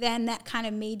it then that kind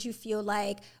of made you feel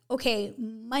like, okay,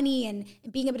 money and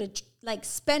being able to like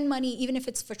spend money, even if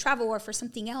it's for travel or for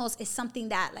something else, is something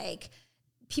that like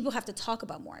people have to talk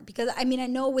about more? Because I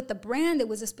know with the brand, it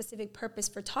was a specific purpose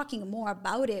for talking more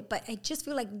about it, but I just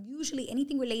feel like usually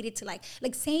anything related to like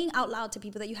saying out loud to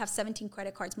people that you have 17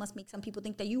 credit cards must make some people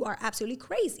think that you are absolutely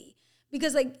crazy.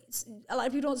 Because like a lot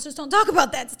of people just don't talk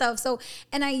about that stuff. So,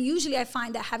 and I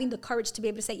find that having the courage to be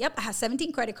able to say, yep, I have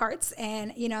 17 credit cards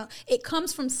and, it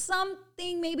comes from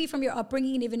something maybe from your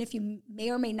upbringing, even if you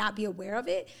may or may not be aware of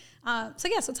it.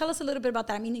 So tell us a little bit about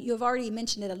that. I mean, you've already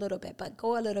mentioned it a little bit, but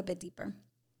go a little bit deeper.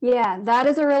 Yeah, that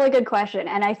is a really good question.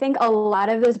 And I think a lot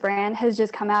of this brand has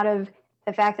just come out of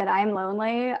the fact that I'm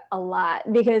lonely a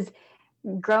lot because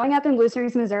growing up in Blue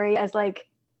Springs, Missouri as like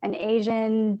an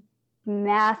Asian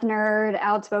math nerd,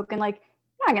 outspoken, like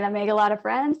you're not going to make a lot of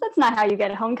friends. That's not how you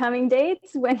get homecoming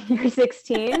dates when you're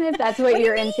 16, if that's what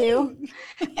you're into.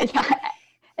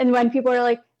 And when people are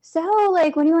like, so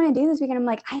like, what do you want to do this weekend? I'm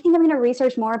like, I think I'm going to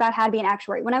research more about how to be an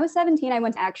actuary. When I was 17, I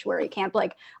went to actuary camp.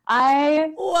 Like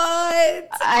I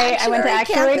went to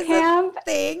actuary camp.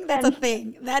 Thing. That's a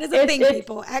thing. That is a thing,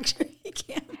 people. Actuary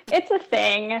camp. It's a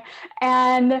thing.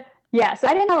 And yeah, so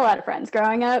I didn't have a lot of friends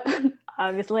growing up.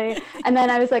 Obviously. And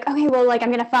then I was like, okay, well, like I'm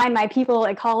going to find my people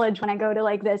at college when I go to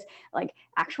like this like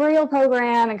actuarial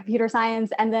program and computer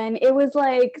science. And then it was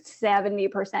like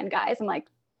 70% guys. I'm like,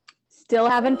 still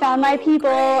haven't found my people.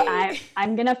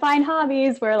 I'm going to find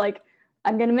hobbies where like,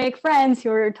 I'm going to make friends who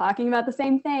are talking about the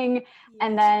same thing. Yeah.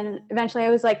 And then eventually I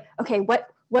was like, okay, what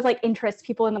like interests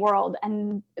people in the world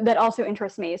and that also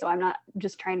interests me. So I'm not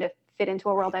just trying to fit into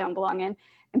a world I don't belong in.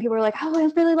 and people are like, oh,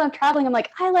 I really love traveling. I'm like,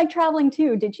 I like traveling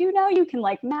too. Did you know you can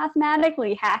like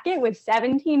mathematically hack it with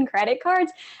 17 credit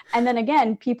cards? And then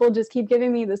again, people just keep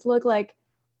giving me this look like,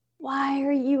 why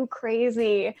are you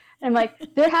crazy? And I'm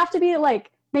like, there have to be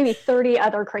like maybe 30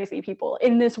 other crazy people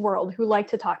in this world who like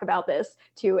to talk about this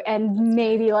too. And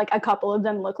maybe like a couple of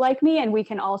them look like me, and we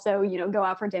can also, you know, go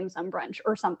out for dim sum brunch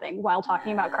or something while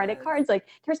talking about credit cards. Like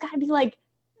there's got to be like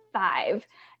 5.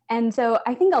 And so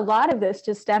I think a lot of this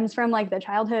just stems from like the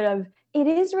childhood of, it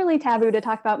is really taboo to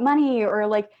talk about money or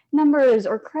like numbers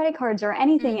or credit cards or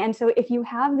anything. And so if you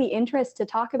have the interest to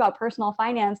talk about personal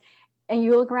finance and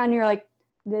you look around and you're like,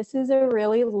 this is a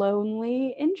really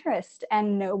lonely interest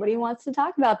and nobody wants to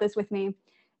talk about this with me,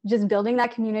 just building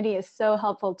that community is so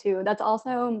helpful too. That's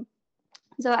also,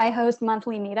 so I host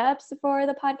monthly meetups for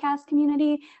the podcast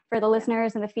community for the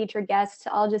listeners and the featured guests.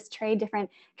 I'll just trade different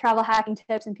travel hacking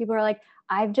tips, and people are like,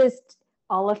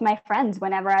 all of my friends,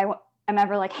 whenever I'm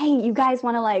ever like, hey, you guys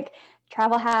want to like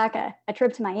travel hack a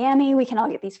trip to Miami, we can all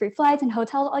get these free flights and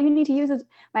hotels. All you need to use is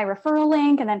my referral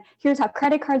link. And then here's how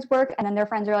credit cards work. And then their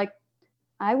friends are like,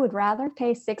 I would rather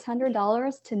pay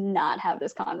 $600 to not have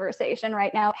this conversation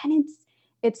right now. And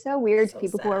it's so weird to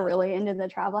people who are really into the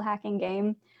travel hacking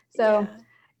game. So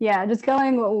yeah, just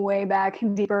going way back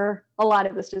deeper, a lot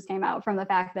of this just came out from the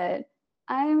fact that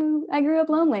I grew up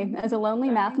lonely as a lonely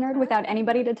math nerd without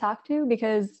anybody to talk to,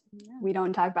 because we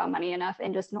don't talk about money enough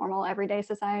in just normal everyday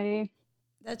society.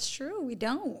 That's true. We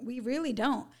don't. We really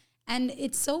don't. And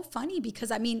it's so funny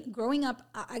because, I mean, growing up,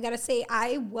 I got to say,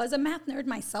 I was a math nerd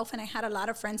myself, and I had a lot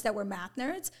of friends that were math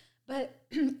nerds, but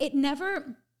it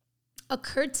never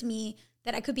occurred to me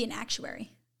that I could be an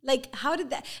actuary. Like, how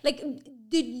did that, like,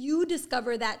 did you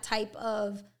discover that type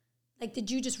of, like,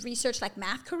 did you just research like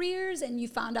math careers and you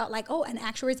found out like, oh, an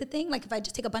actuary is a thing? Like, if I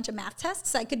just take a bunch of math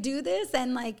tests, I could do this?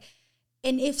 And like,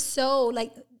 and if so,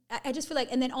 like, I just feel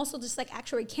like, and then also just like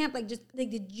actuary camp, like, just like,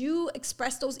 did you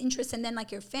express those interests and then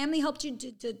like your family helped you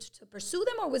to pursue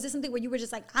them? Or was this something where you were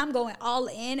just like, I'm going all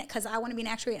in because I want to be an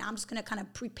actuary and I'm just going to kind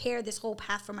of prepare this whole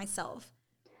path for myself?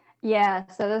 Yeah,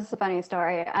 so this is a funny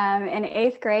story. In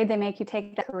 8th grade, they make you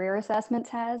take the career assessment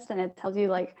test, and it tells you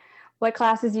like what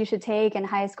classes you should take in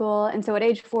high school. And so at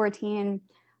age 14,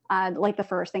 like the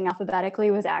first thing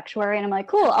alphabetically was actuary. And I'm like,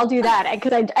 cool, I'll do that.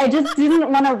 Because I just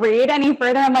didn't want to read any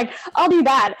further. I'm like, I'll do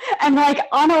that. And like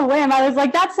on a whim, I was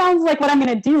like, that sounds like what I'm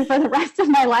going to do for the rest of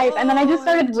my life. And then I just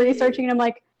started researching, and I'm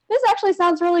like, this actually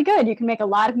sounds really good. You can make a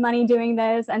lot of money doing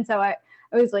this. And so I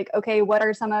was like, okay, what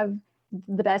are some of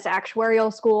the best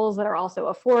actuarial schools that are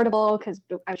also affordable? Because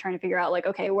I was trying to figure out like,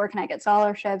 okay, where can I get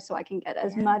scholarships so I can get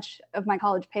as much of my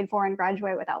college paid for and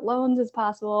graduate without loans as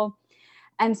possible.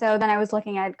 And so then I was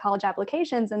looking at college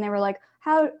applications, and they were like,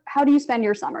 how do you spend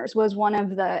your summers was one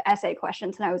of the essay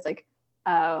questions. And I was like,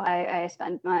 oh, I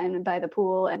spend mine by the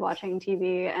pool and watching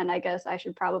TV, and I guess I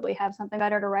should probably have something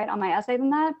better to write on my essay than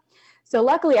that. So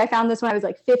luckily I found this when I was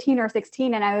like 15 or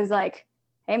 16, and I was like,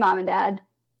 hey, mom and dad,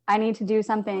 I need to do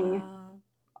something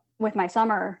with my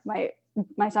summer,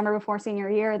 my summer before senior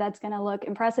year that's going to look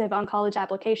impressive on college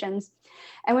applications.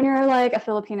 And when you're like a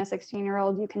Filipino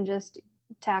 16-year-old, you can just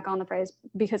tack on the phrase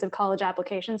because of college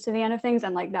applications to the end of things,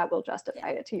 and like that will justify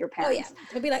it to your parents. Oh yeah,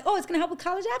 they'll be like, oh, it's going to help with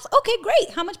college apps. Okay,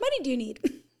 great. How much money do you need?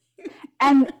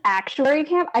 And actuary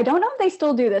camp, I don't know if they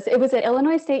still do this. It was at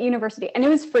Illinois State University, and it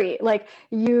was free. Like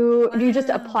you just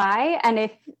apply, and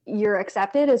if you're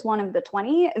accepted as one of the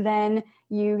 20, then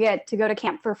you get to go to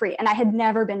camp for free. And I had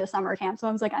never been to summer camp, so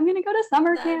I was like, I'm going to go to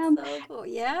summer camp. So cool.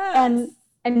 Yeah.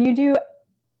 And you do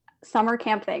summer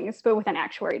camp things, but with an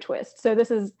actuary twist. So this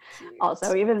is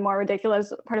also even more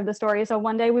ridiculous part of the story. So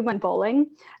one day we went bowling,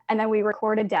 and then we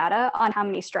recorded data on how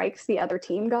many strikes the other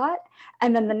team got.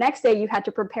 And then the next day you had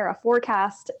to prepare a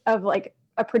forecast of like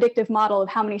a predictive model of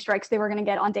how many strikes they were going to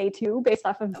get on day 2 based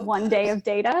off of one day of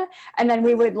data. And then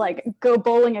we would like go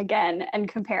bowling again and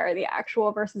compare the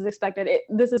actual versus expected.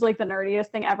 This is like the nerdiest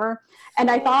thing ever. And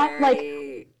I thought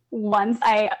like once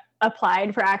I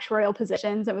applied for actuarial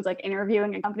positions and was like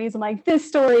interviewing at companies, I'm like, this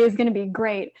story is going to be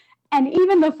great. And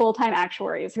even the full-time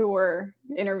actuaries who were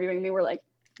interviewing me were like,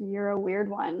 you're a weird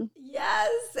one.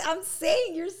 Yes, I'm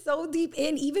saying you're so deep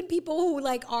in. Even people who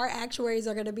like are actuaries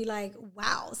are going to be like,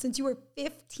 wow, since you were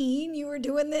 15, you were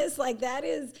doing this. Like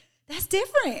that's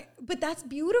different, but that's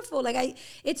beautiful. Like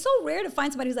it's so rare to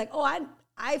find somebody who's like, oh,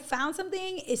 I found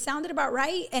something, it sounded about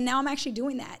right, and now I'm actually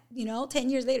doing that, 10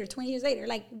 years later, 20 years later.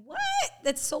 Like, what?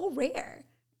 That's so rare.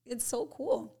 It's so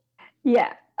cool.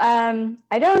 Yeah.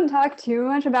 I don't talk too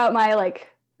much about my like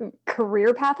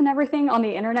career path and everything on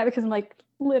the internet because I'm like,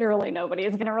 literally nobody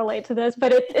is going to relate to this,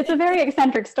 but it's a very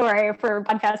eccentric story for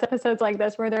podcast episodes like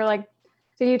this where they're like,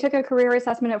 So you took a career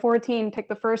assessment at 14, picked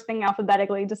the first thing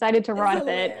alphabetically, decided to run with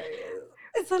it.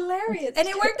 It's hilarious. And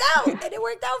it worked out. And it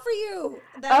worked out for you.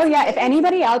 That's amazing. If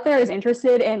anybody out there is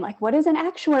interested in like, what is an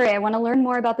actuary? I want to learn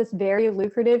more about this very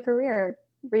lucrative career.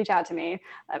 Reach out to me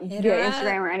via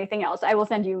Instagram or anything else. I will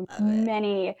send you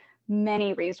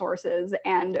many resources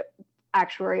and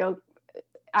actuarial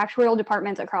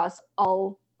departments across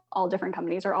all different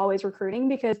companies are always recruiting,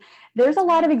 because there's a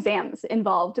lot of exams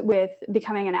involved with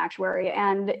becoming an actuary,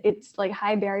 and it's like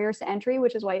high barriers to entry,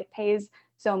 which is why it pays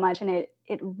so much, and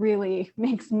it really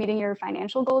makes meeting your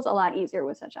financial goals a lot easier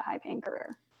with such a high paying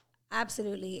career.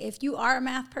 Absolutely. If you are a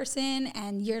math person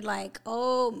and you're like,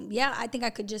 oh yeah, I think I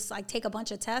could just like take a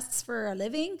bunch of tests for a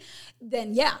living,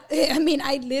 then yeah. I mean,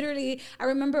 I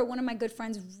remember one of my good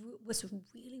friends was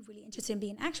really interested in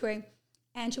being an actuary,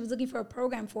 and she was looking for a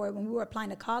program for it when we were applying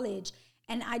to college.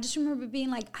 And I just remember being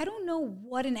like, I don't know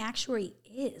what an actuary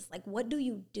is. Like, what do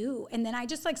you do? And then I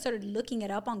just like started looking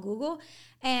it up on Google,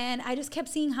 and I just kept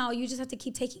seeing how you just have to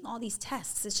keep taking all these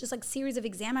tests. It's just like series of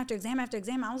exam after exam after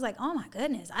exam. I was like, oh my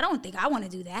goodness, I don't think I want to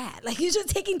do that. Like, you're just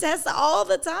taking tests all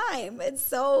the time.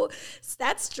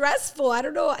 That's stressful. I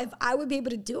don't know if I would be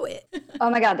able to do it. Oh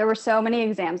my God, there were so many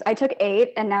exams. I took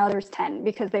 8 and now there's 10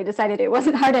 because they decided it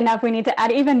wasn't hard enough. We need to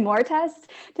add even more tests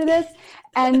to this.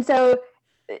 And so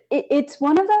it's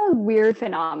one of those weird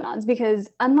phenomenons, because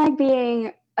unlike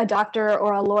being a doctor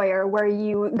or a lawyer where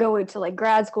you go to like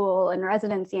grad school and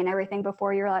residency and everything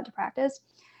before you're allowed to practice,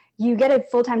 you get a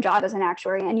full-time job as an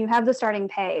actuary and you have the starting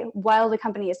pay while the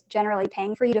company is generally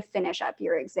paying for you to finish up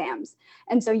your exams.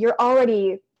 And so you're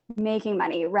already making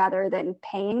money rather than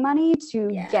paying money to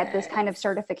get this kind of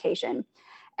certification.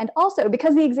 And also,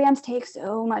 because the exams take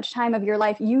so much time of your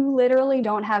life, you literally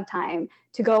don't have time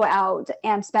to go out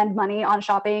and spend money on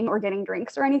shopping or getting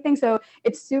drinks or anything. So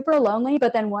it's super lonely.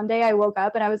 But then one day I woke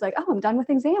up and I was like, oh, I'm done with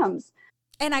exams.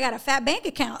 And I got a fat bank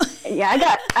account. Yeah,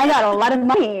 I got a lot of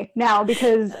money now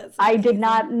because I did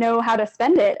not know how to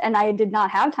spend it, and I did not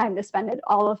have time to spend it.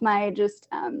 All of my just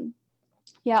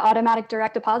automatic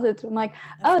direct deposits. I'm like,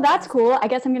 that's cool. I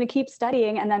guess I'm going to keep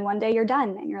studying. And then one day you're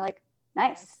done and you're like,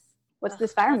 nice. What's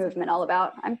this FIRE movement all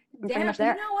about? I'm pretty much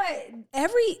there. You know what?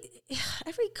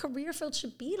 Every career field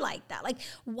should be like that. Like,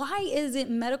 why isn't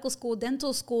medical school,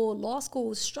 dental school, law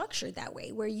school structured that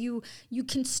way, where you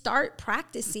can start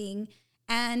practicing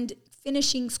and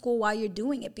finishing school while you're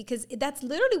doing it? Because that's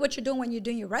literally what you're doing when you're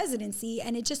doing your residency.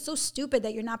 And it's just so stupid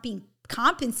that you're not being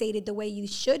compensated the way you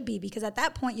should be, because at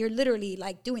that point you're literally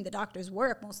like doing the doctor's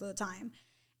work most of the time.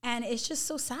 And it's just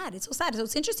so sad. It's so sad. So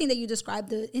it's interesting that you describe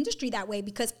the industry that way,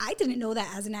 because I didn't know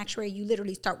that as an actuary, you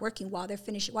literally start working while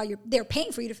they're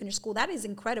paying for you to finish school. That is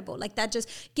incredible. Like, that just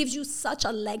gives you such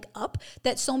a leg up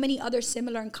that so many other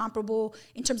similar and comparable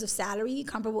in terms of salary,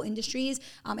 comparable industries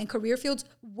and career fields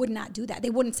would not do that. They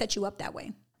wouldn't set you up that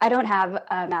way. I don't have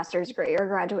a master's degree or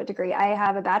graduate degree. I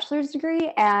have a bachelor's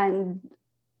degree and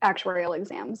actuarial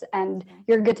exams, and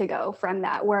you're good to go from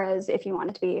that. Whereas if you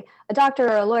wanted to be a doctor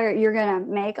or a lawyer, you're going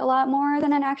to make a lot more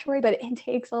than an actuary, but it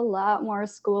takes a lot more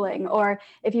schooling. Or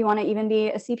if you want to even be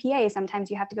a CPA, sometimes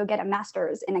you have to go get a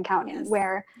master's in accounting,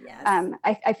 where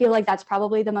I feel like that's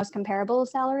probably the most comparable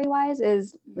salary wise,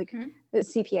 is like the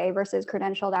CPA versus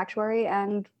credentialed actuary.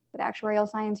 And with actuarial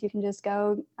science, you can just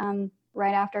go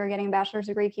right after getting a bachelor's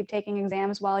degree, keep taking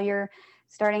exams while you're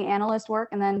starting analyst work,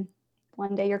 and then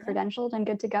one day you're credentialed and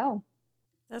good to go.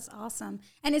 That's awesome.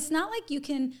 And it's not like you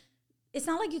can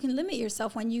limit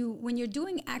yourself when you're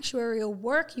doing actuarial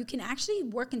work. You can actually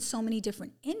work in so many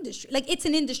different industries. Like, it's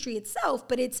an industry itself,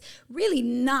 but it's really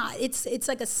not. It's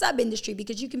like a sub industry,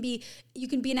 because you can be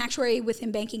an actuary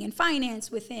within banking and finance,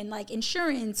 within like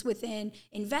insurance, within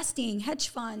investing, hedge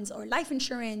funds, or life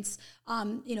insurance,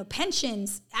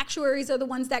 pensions. Actuaries are the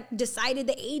ones that decided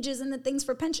the ages and the things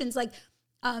for pensions. Like,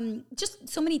 just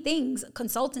so many things.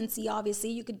 Consultancy, obviously,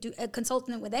 you could do a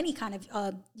consultant with any kind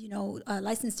of,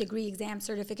 license, degree, exam,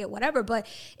 certificate, whatever, but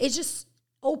it just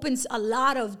opens a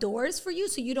lot of doors for you.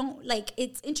 So you don't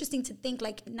it's interesting to think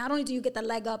like, not only do you get the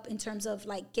leg up in terms of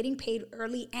like getting paid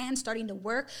early and starting to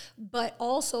work, but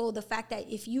also the fact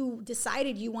that if you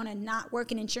decided you want to not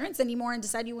work in insurance anymore and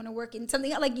decide you want to work in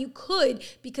something like, you could,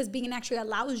 because being an actuary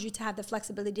allows you to have the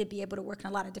flexibility to be able to work in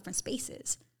a lot of different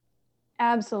spaces.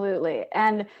 Absolutely.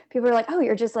 And people are like, oh,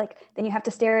 you're just like, then you have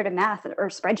to stare at a math or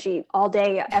spreadsheet all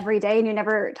day, every day, and you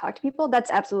never talk to people.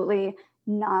 That's absolutely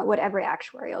not what every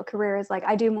actuarial career is like.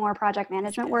 I do more project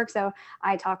management work, so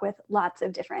I talk with lots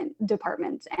of different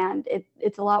departments, and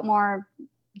it's a lot more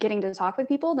getting to talk with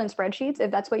people than spreadsheets, if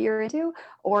that's what you're into.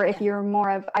 Or if you're more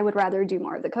of, I would rather do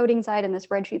more of the coding side and the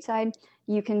spreadsheet side,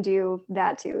 you can do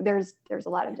that too. There's a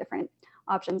lot of different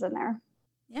options in there.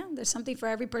 Yeah, there's something for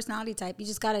every personality type. You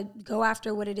just got to go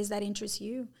after what it is that interests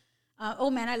you.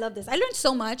 Oh man, I love this. I learned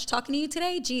so much talking to you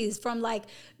today. Geez, from like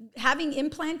having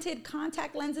implanted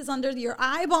contact lenses under your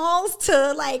eyeballs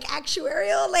to like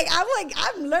actuarial. Like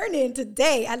I'm learning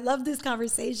today. I love this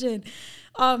conversation.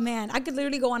 Oh man, I could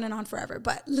literally go on and on forever,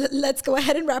 but let's go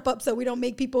ahead and wrap up so we don't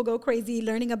make people go crazy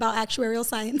learning about actuarial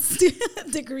science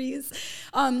degrees.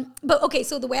 But okay,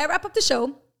 so the way I wrap up the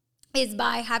show is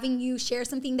by having you share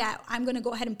something that I'm going to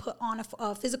go ahead and put on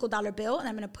a physical dollar bill, and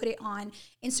I'm going to put it on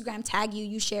Instagram, tag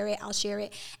you share it, I'll share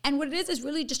it. And what it is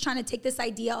really just trying to take this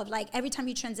idea of like every time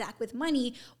you transact with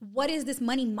money, what is this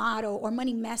money motto or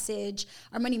money message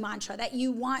or money mantra that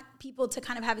you want people to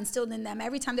kind of have instilled in them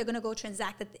every time they're going to go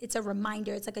transact, that it's a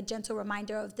reminder, it's like a gentle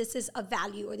reminder of this is a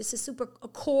value or this is a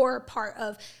core part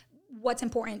of what's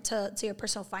important to your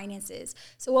personal finances.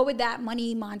 So what would that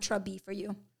money mantra be for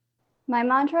you? My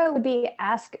mantra would be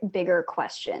ask bigger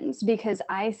questions, because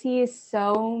I see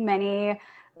so many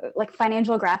like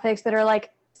financial graphics that are like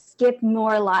skip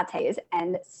more lattes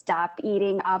and stop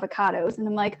eating avocados. And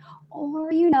I'm like, or,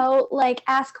 like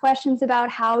ask questions about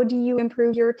how do you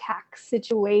improve your tax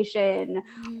situation,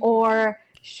 or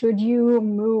should you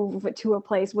move to a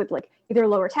place with like either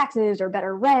lower taxes or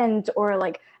better rent, or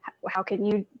like how can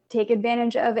you take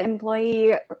advantage of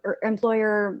employee or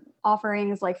employer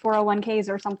offerings like 401ks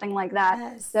or something like that.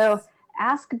 Yes. So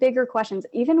ask bigger questions.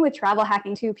 Even with travel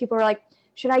hacking too, people are like,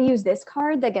 should I use this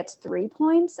card that gets 3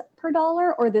 points per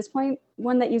dollar, or this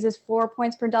one that uses 4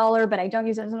 points per dollar, but I don't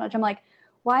use it as much? I'm like,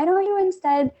 why don't you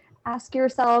instead ask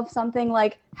yourself something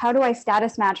like, how do I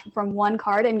status match from one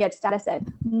card and get status at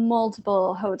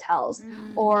multiple hotels?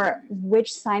 Or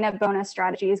which sign-up bonus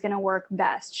strategy is going to work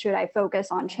best? Should I focus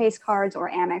on Chase cards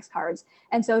or Amex cards?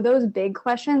 And so those big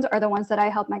questions are the ones that I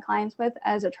help my clients with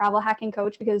as a travel hacking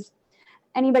coach, because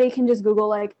anybody can just Google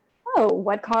like, oh,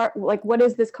 what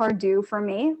does this card do for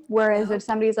me? Whereas if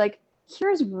somebody's like,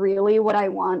 here's really what I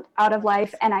want out of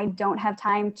life and I don't have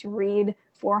time to read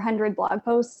 400 blog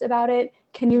posts about it,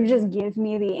 can you just give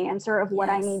me the answer of what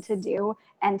I need to do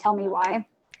and tell me why?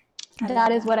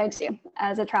 That is what I do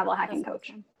as a travel hacking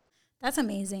coach. That's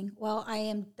amazing. Well, I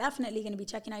am definitely going to be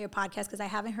checking out your podcast because I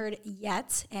haven't heard it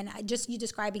yet. And just you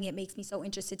describing it makes me so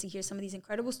interested to hear some of these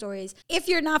incredible stories. If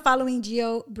you're not following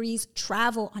Gio Breeze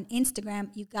Travel on Instagram,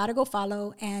 you got to go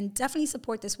follow and definitely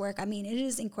support this work. I mean, it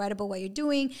is incredible what you're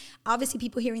doing. Obviously,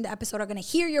 people hearing the episode are going to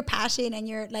hear your passion and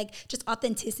your like just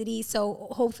authenticity. So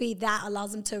hopefully that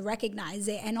allows them to recognize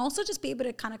it and also just be able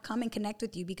to kind of come and connect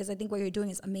with you, because I think what you're doing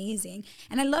is amazing.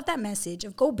 And I love that message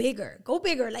of go bigger. Go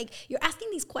bigger. Like you're asking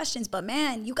these questions, but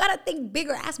man, you got to think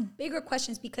bigger, ask bigger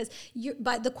questions, because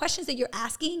by the questions that you're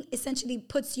asking essentially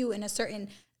puts you in a certain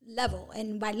level.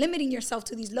 And by limiting yourself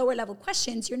to these lower level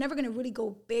questions, you're never going to really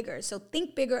go bigger. So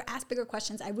think bigger, ask bigger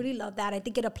questions. I really love that. I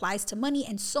think it applies to money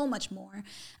and so much more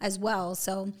as well.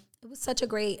 So it was such a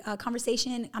great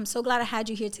conversation. I'm so glad I had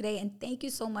you here today. And thank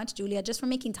you so much, Julia, just for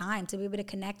making time to be able to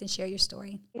connect and share your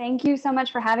story. Thank you so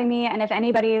much for having me. And if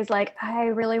anybody is like, I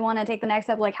really want to take the next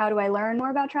step, like, how do I learn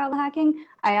more about travel hacking?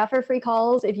 I offer free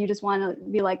calls if you just want to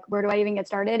be like, where do I even get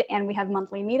started? And we have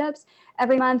monthly meetups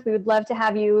every month. We would love to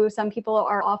have you. Some people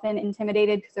are often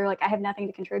intimidated because they're like, I have nothing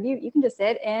to contribute. You can just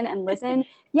sit in and listen.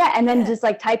 And then just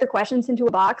like type the questions into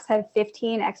a box, have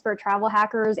 15 expert travel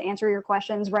hackers answer your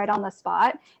questions right on the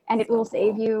spot. And it will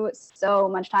save you so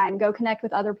much time. Go connect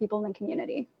with other people in the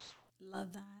community.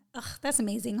 Love that. Ugh, that's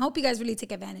amazing. Hope you guys really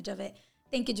take advantage of it.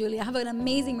 Thank you, Julia. Have an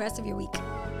amazing rest of your week.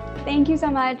 Thank you so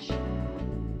much.